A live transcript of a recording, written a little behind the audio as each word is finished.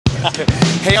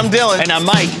Hey, I'm Dylan. And I'm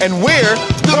Mike. And we're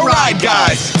the Ride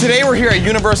Guys. Today we're here at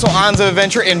Universal Islands of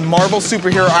Adventure in Marvel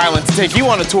Superhero Island to take you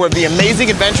on a tour of the amazing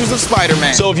adventures of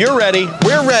Spider-Man. So if you're ready,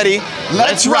 we're ready.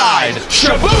 Let's ride.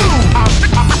 Shaboom!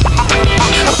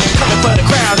 Coming for the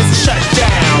crown, it's a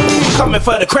shutdown. Coming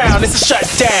for the crown, it's a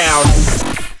shutdown.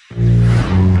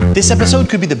 This episode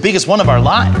could be the biggest one of our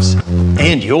lives.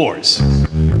 And yours.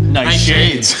 Nice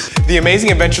shades. The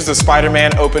Amazing Adventures of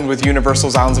Spider-Man opened with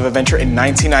Universal's Islands of Adventure in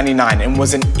 1999 and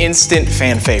was an instant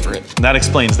fan favorite. That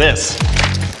explains this.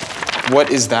 What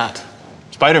is that?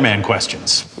 Spider-Man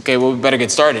questions. Okay, well, we better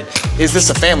get started. Is this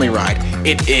a family ride?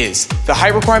 It is. The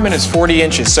height requirement is 40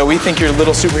 inches, so we think your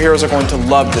little superheroes are going to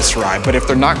love this ride. But if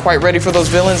they're not quite ready for those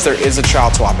villains, there is a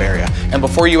child swap area. And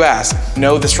before you ask,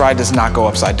 no, this ride does not go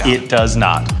upside down. It does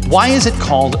not. Why is it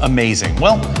called Amazing?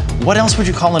 Well, what else would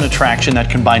you call an attraction that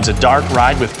combines a dark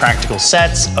ride with practical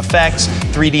sets, effects,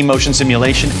 3D motion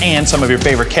simulation, and some of your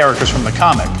favorite characters from the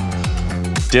comic?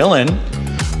 Dylan.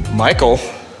 Michael.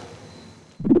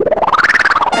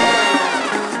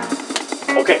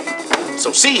 Okay,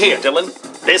 so see here, Dylan.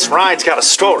 This ride's got a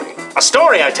story. A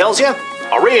story, I tells you.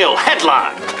 A real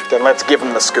headline. Then let's give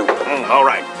him the scoop. All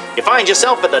right. You find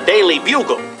yourself at the Daily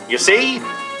Bugle, you see?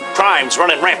 Crime's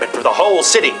running rampant through the whole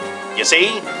city, you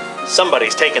see?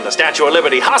 Somebody's taking the Statue of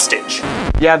Liberty hostage.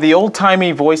 Yeah, the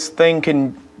old-timey voice thing,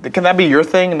 can that be your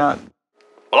thing? Not.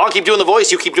 Well, I'll keep doing the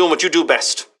voice, you keep doing what you do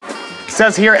best. It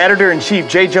says here, Editor-in-Chief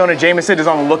J. Jonah Jameson is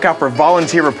on the lookout for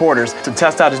volunteer reporters to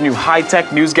test out his new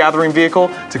high-tech news-gathering vehicle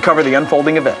to cover the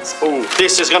unfolding events. Ooh,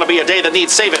 this is gonna be a day that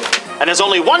needs saving, and there's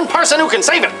only one person who can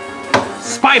save it.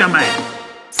 Spider-Man.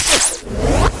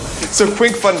 So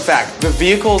quick fun fact, the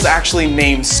vehicle is actually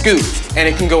named Scoot, and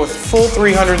it can go with full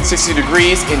 360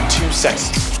 degrees in 2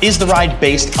 seconds. Is the ride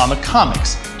based on the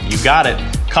comics? You got it.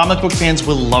 Comic book fans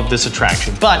will love this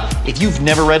attraction. But if you've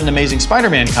never read an Amazing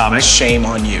Spider-Man comic, shame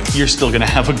on you. You're still gonna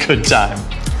have a good time.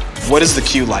 What is the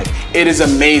queue like? It is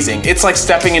amazing. It's like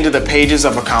stepping into the pages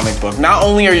of a comic book. Not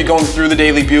only are you going through the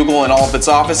Daily Bugle and all of its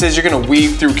offices, you're gonna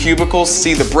weave through cubicles,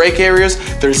 see the break areas,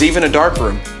 there's even a dark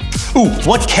room. Ooh,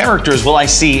 what characters will I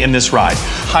see in this ride?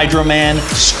 Hydro Man,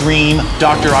 Scream,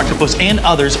 Dr. Octopus, and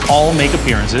others all make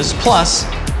appearances, plus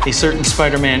a certain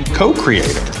Spider-Man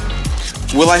co-creator.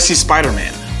 Will I see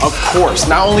Spider-Man? Of course.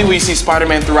 Not only will you see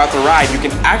Spider-Man throughout the ride, you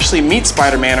can actually meet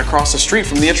Spider-Man across the street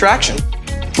from the attraction.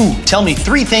 Ooh, tell me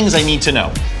 3 things I need to know.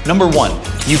 Number 1,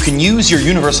 you can use your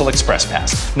Universal Express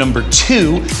Pass. Number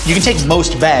 2, you can take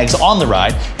most bags on the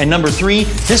ride. And number 3,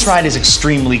 this ride is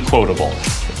extremely quotable.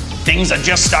 Things are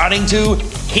just starting to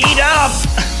heat up.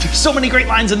 There's so many great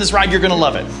lines in this ride, you're gonna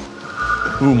love it.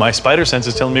 Ooh, my spider sense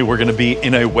is telling me we're gonna be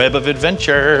in a web of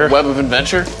adventure. Web of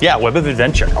adventure? Yeah, web of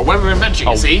adventure. A web of adventure,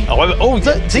 you see?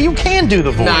 So you can do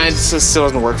the voice. Nah, it still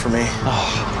doesn't work for me.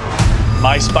 Oh,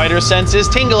 my spider sense is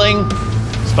tingling.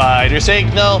 Spider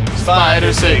signal,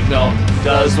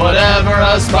 does whatever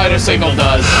a spider signal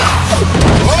does.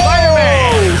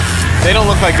 Spider-Man! They don't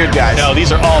look like good guys. No,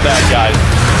 these are all bad guys.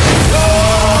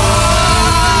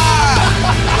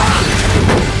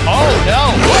 Oh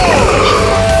no!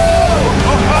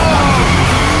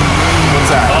 What's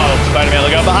that? Oh, Spider-Man,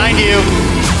 look out behind you.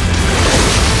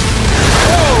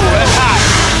 Whoa, that's hot.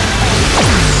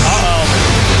 Uh-oh.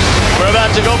 We're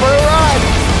about to go for a ride.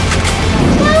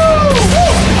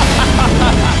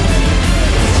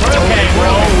 Okay,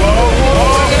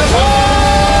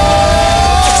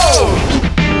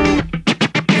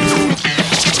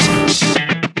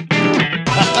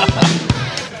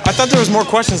 I thought there was more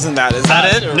questions than that. Is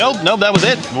that it? Or? Nope, that was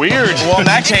it. Weird. Well, in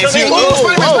that case, you...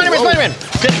 Spider-Man.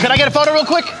 Can I get a photo real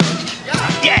quick?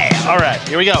 Yeah. All right,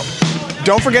 here we go.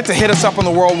 Don't forget to hit us up on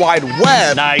the World Wide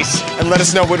Web. Nice. And let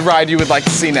us know what ride you would like to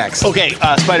see next. Okay,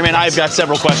 Spider-Man, I've got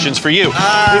several questions for you.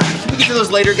 Can we get to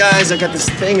those later, guys? I got this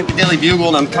thing at the Daily Bugle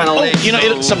and I'm kind of late. You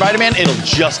know, Spider-Man, it'll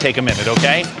just take a minute,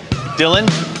 okay? Dylan,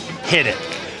 hit it.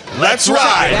 Let's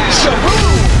ride.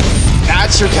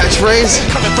 That's your catchphrase?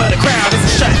 Coming for the crown, it's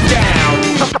a shutdown.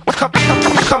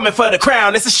 Coming for the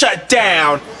crown, it's a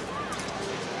shutdown.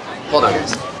 Hold on,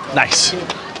 guys. Nice.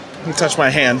 You touch my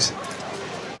hands.